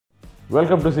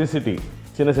Welcome to CCT,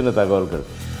 சின்ன சின்ன தகவல்கள்.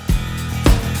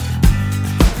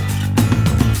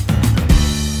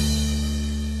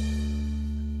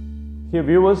 Hey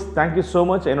viewers, thank you so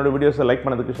much. என்னோட வீடியோஸை லைக்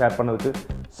பண்ணதுக்கு, ஷேர் பண்ணதுக்கு,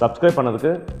 சப்ஸ்கிரைப்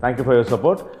பண்ணதுக்கு thank you for your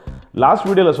support. Last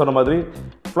வீடியோவில் சொன்ன மாதிரி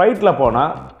ஃப்ளைட்டில்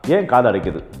போனால் ஏன் காது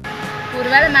அடைக்குது?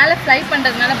 ஒருவேளை மேலே ஃப்ளை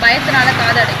பண்ணுறதுனால பயத்தினால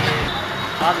காது அடைக்கும்.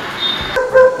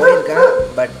 போயிருக்கேன்,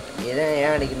 பட்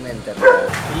ஏன் அடிக்குதுன்னு தெரியல.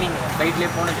 இல்லைங்க,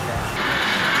 ஃப்ளைட்லேயே போனதில்லை.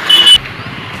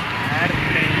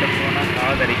 ஏர்பிளைனில் போனால்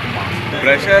காது அடிக்குமா?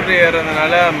 ப்ரெஷர்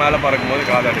ஏறதுனால மேலே பறக்கும்போது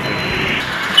காது அடிக்குது.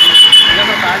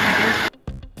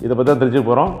 இதை பற்றி தான் தெரிஞ்சுக்க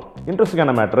போகிறோம்.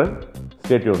 இன்ட்ரெஸ்டிங்கான மேட்ரு,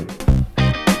 ஸ்டே டியூன்.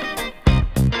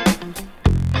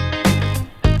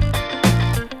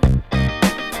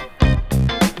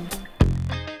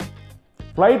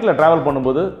 ஃப்ளைட்டில் ட்ராவல்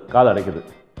பண்ணும்போது காது அடைக்குது.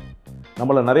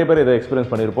 நம்மள நிறைய பேர் இதை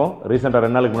எக்ஸ்பீரியன்ஸ் பண்ணியிருப்போம். ரீசெண்டாக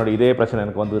 2 நாளுக்கு முன்னாடி இதே பிரச்சனை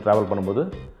எனக்கு வந்து ட்ராவல் பண்ணும்போது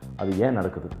அது ஏன்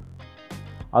நடக்குது?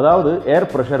 அதாவது ஏர்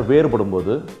ப்ரெஷர் வேறுபடும்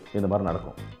போது இந்த மாதிரி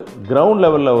நடக்கும். கிரவுண்ட்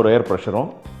லெவலில் ஒரு ஏர் ப்ரெஷரும்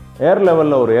ஏர்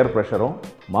லெவலில் ஒரு ஏர் ப்ரெஷரும்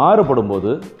மாறுபடும்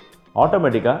போது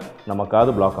ஆட்டோமேட்டிக்காக நம்ம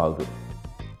காது பிளாக் ஆகுது.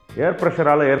 ஏர்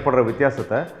ப்ரெஷரால் ஏற்படுற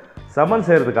வித்தியாசத்தை சமன்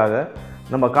செய்கிறதுக்காக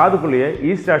நம்ம காதுக்குள்ளேயே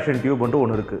ஈஸ்டாஷன் டியூப்ன்ட்டு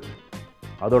ஒன்று இருக்குது.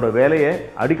 அதோட வேலையை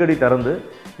அடிக்கடி திறந்து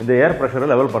இந்த ஏர் ப்ரெஷரை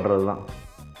லெவல் பண்ணுறது தான்.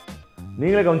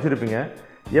 நீங்களே கவனிச்சிருப்பீங்க,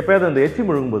 எப்போயாவது அந்த எச்சி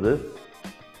முழுங்கும்போது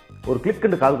ஒரு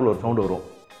கிளிக்குன்னு காதுக்குள்ளே ஒரு சவுண்டு வரும்.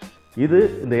 இது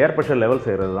இந்த ஏர் ப்ரெஷர் லெவல்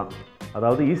செய்கிறது தான்.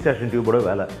 அதாவது ஈஸ்டாஷன் டியூபோட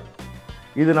வேலை.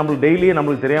 இது நம்மளுக்கு டெய்லியே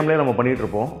நம்மளுக்கு தெரியாமலே நம்ம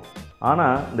பண்ணிகிட்ருப்போம்.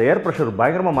 ஆனால் இந்த ஏர் ப்ரெஷர்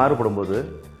பயங்கரமாக மாறுபடும் போது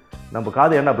நம்ம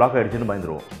காது என்ன பிளாக் ஆகிடுச்சின்னு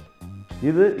பயந்துருவோம்.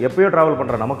 இது எப்போயோ ட்ராவல்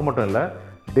பண்ணுற நமக்கு மட்டும் இல்லை,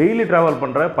 டெய்லி ட்ராவல்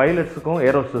பண்ணுற பைலட்ஸுக்கும்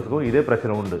ஏரோஸ்டர்ஸுக்கும் இதே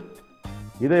பிரச்சனை உண்டு.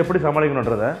 இதை எப்படி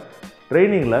சமாளிக்கணுன்றதை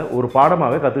ட்ரைனிங்கில் ஒரு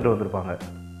பாடமாகவே கற்றுக்கிட்டு வந்திருப்பாங்க.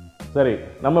 சரி,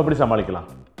 நம்ம எப்படி சமாளிக்கலாம்?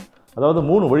 அதாவது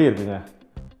 3 வழி இருக்குங்க.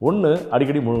 ஒன்று,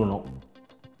 அடிக்கடி முழுங்கணும்.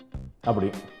 அப்படி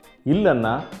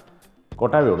இல்லைன்னா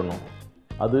கொட்டாவி விடணும்.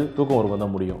 அது தூக்கம் ஒரு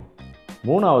தான் முடியும்.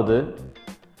 3வது,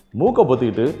 மூக்கை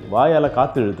பொத்திக்கிட்டு வாயால்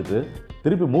காற்று இழுத்துட்டு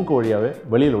திருப்பி மூக்கு வழியாகவே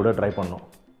வெளியில் விட ட்ரை பண்ணணும்.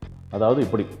 அதாவது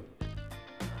இப்படி.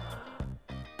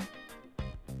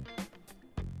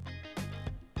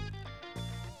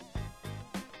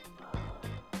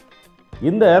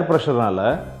 இந்த ஏர் ப்ரெஷர்னால்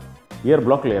இயர்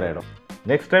பிளாக் கிளியர் ஆகிடும்.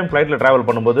 நெக்ஸ்ட் டைம் ஃப்ளைட்டில் ட்ராவல்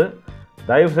பண்ணும்போது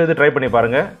தயவு செய்து ட்ரை பண்ணி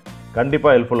பாருங்கள்.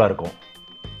 கண்டிப்பாக ஹெல்ப்ஃபுல்லாக இருக்கும்.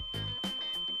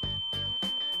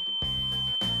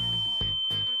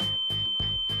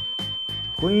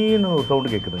 குயின்னு ஒரு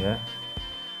சவுண்டு கேட்குதுங்க.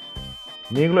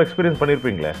 நீங்களும் எக்ஸ்பீரியன்ஸ்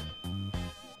பண்ணியிருப்பீங்களே.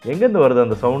 எங்கேருந்து வருது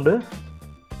அந்த சவுண்டு?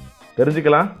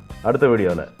 தெரிஞ்சுக்கலாம் அடுத்த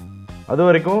வீடியோவில். அது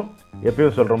வரைக்கும்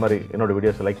எப்பயும் சொல்கிற மாதிரி என்னோடய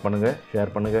வீடியோஸை லைக் பண்ணுங்கள்,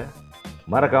 ஷேர் பண்ணுங்கள்,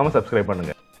 மறக்காமல் சப்ஸ்கிரைப்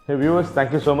பண்ணுங்கள். Hey viewers,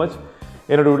 thank you so much.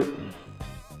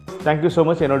 Thank you so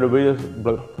much. என்னோட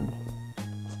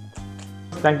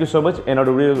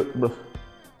வீடியோ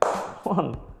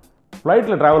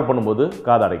ஃப்ளைட்டில் ட்ராவல் பண்ணும்போது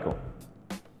காது அடைக்கும்.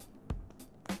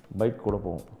 பைக் கூட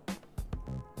போகும்.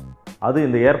 அது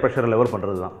இந்த ஏர் ப்ரெஷரை லெவல்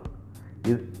பண்ணுறது தான்.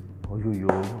 இது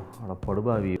ஐயோ அட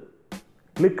படுபாவி.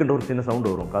 கிளிக்குன்ற ஒரு சின்ன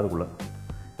சவுண்டு வரும் காதுக்குள்ளே.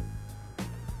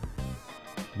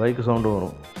 பைக்கு சவுண்டு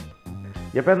வரும்.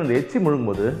 எப்போயாவது அந்த எச்சி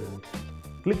முழுங்கும்போது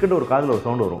கிளிக்குன்ற ஒரு காதில் ஒரு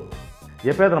சவுண்டு வரும்.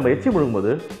 எப்போயாவது நம்ம எச்சி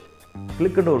முழுங்கும்போது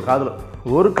கிளிக்குன்ற ஒரு காதில்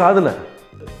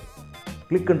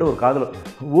கிளிக்குன்ற ஒரு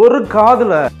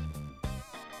காதில்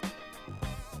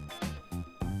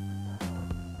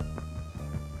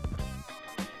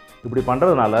இப்படி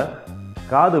பண்ணுறதுனால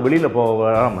காது வெளியில்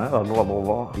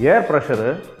போகாமல் ஏர் ப்ரெஷரு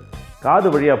காது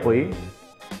வழியாக போய்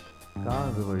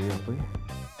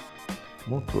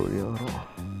மூக்கு வழியாக வரும்.